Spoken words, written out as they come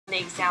the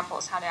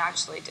examples how to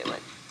actually do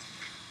it.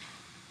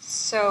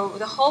 So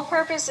the whole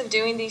purpose of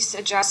doing these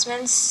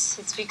adjustments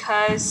is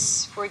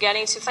because we're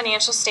getting to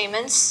financial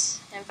statements,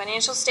 and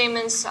financial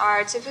statements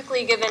are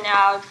typically given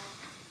out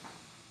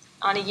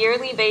on a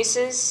yearly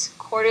basis,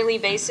 quarterly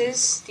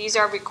basis. These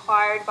are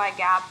required by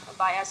GAAP,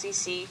 by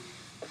SEC.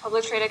 The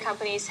public traded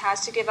companies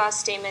has to give out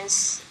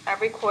statements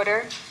every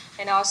quarter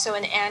and also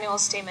an annual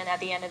statement at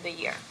the end of the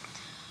year.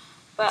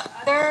 But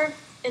other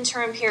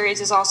interim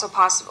periods is also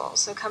possible.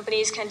 So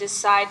companies can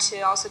decide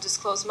to also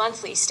disclose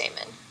monthly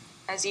statement.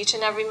 As each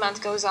and every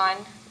month goes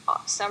on,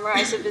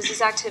 summarize the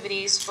business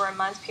activities for a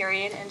month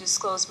period and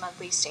disclose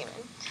monthly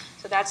statement.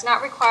 So that's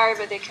not required,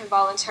 but they can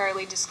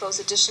voluntarily disclose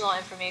additional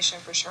information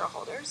for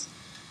shareholders.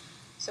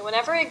 So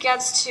whenever it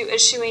gets to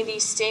issuing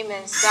these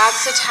statements,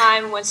 that's the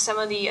time when some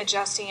of the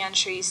adjusting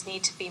entries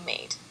need to be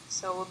made.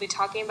 So we'll be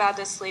talking about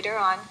this later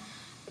on.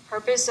 The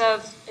purpose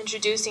of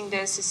introducing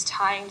this is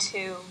tying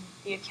to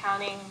the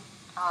accounting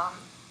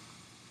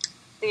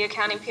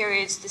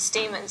periods, the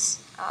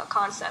statements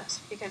concept.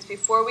 Because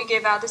before we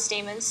give out the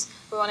statements,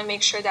 we want to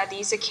make sure that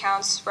these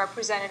accounts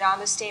represented on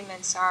the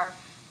statements are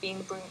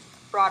being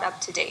brought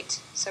up to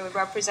date. So it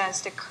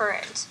represents the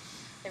current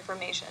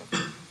information.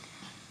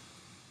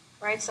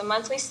 Right, so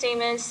monthly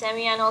statements,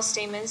 semi-annual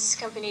statements,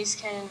 companies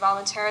can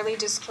voluntarily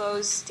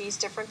disclose these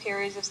different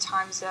periods of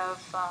times of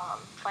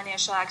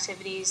financial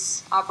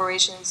activities,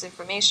 operations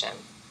information.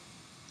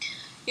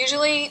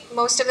 Usually,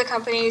 most of the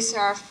companies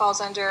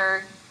falls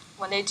under,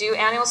 when they do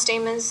annual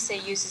statements, they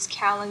use as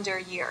calendar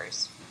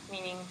years,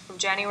 meaning from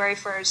January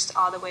 1st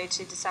all the way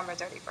to December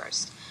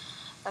 31st.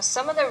 Now,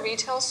 some of the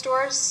retail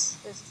stores,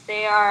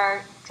 they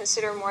are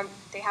considered more,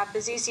 they have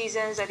busy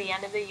seasons at the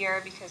end of the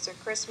year because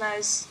of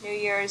Christmas, New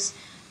Year's.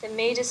 They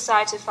may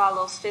decide to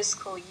follow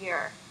fiscal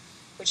year,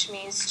 which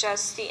means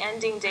just the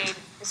ending date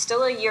is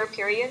still a year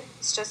period.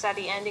 It's just that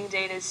the ending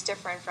date is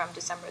different from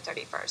December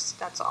 31st.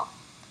 That's all.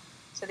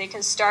 So they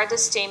can start the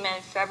statement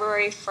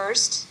February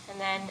 1st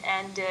and then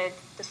end it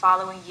the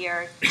following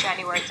year,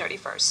 January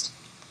 31st.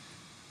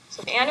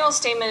 So the annual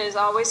statement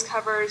always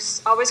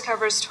covers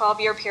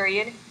 12-year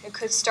period. It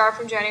could start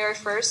from January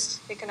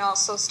 1st. It can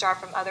also start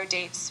from other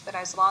dates, but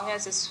as long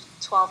as it's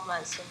 12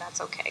 months, then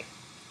that's okay.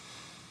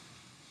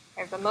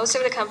 Right, but most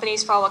of the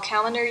companies follow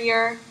calendar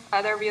year.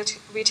 Other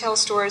retail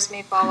stores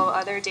may follow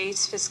other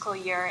dates, fiscal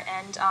year,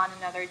 and on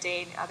another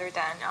date other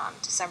than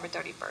December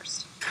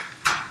 31st.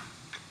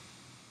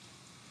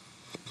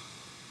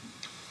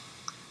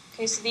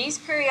 Okay, so these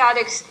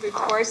periodic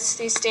reports,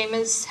 these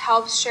statements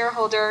help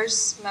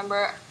shareholders,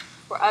 remember,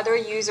 or other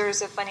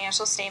users of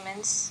financial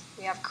statements.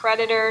 We have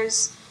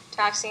creditors,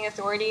 taxing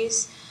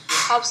authorities.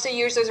 Helps the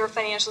users of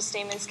financial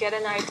statements get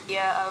an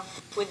idea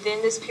of,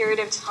 within this period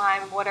of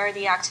time, what are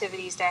the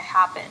activities that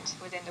happened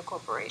within the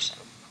corporation.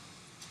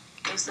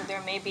 Okay, so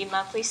there may be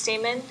monthly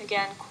statement,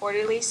 again,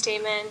 quarterly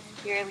statement,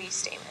 yearly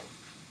statement.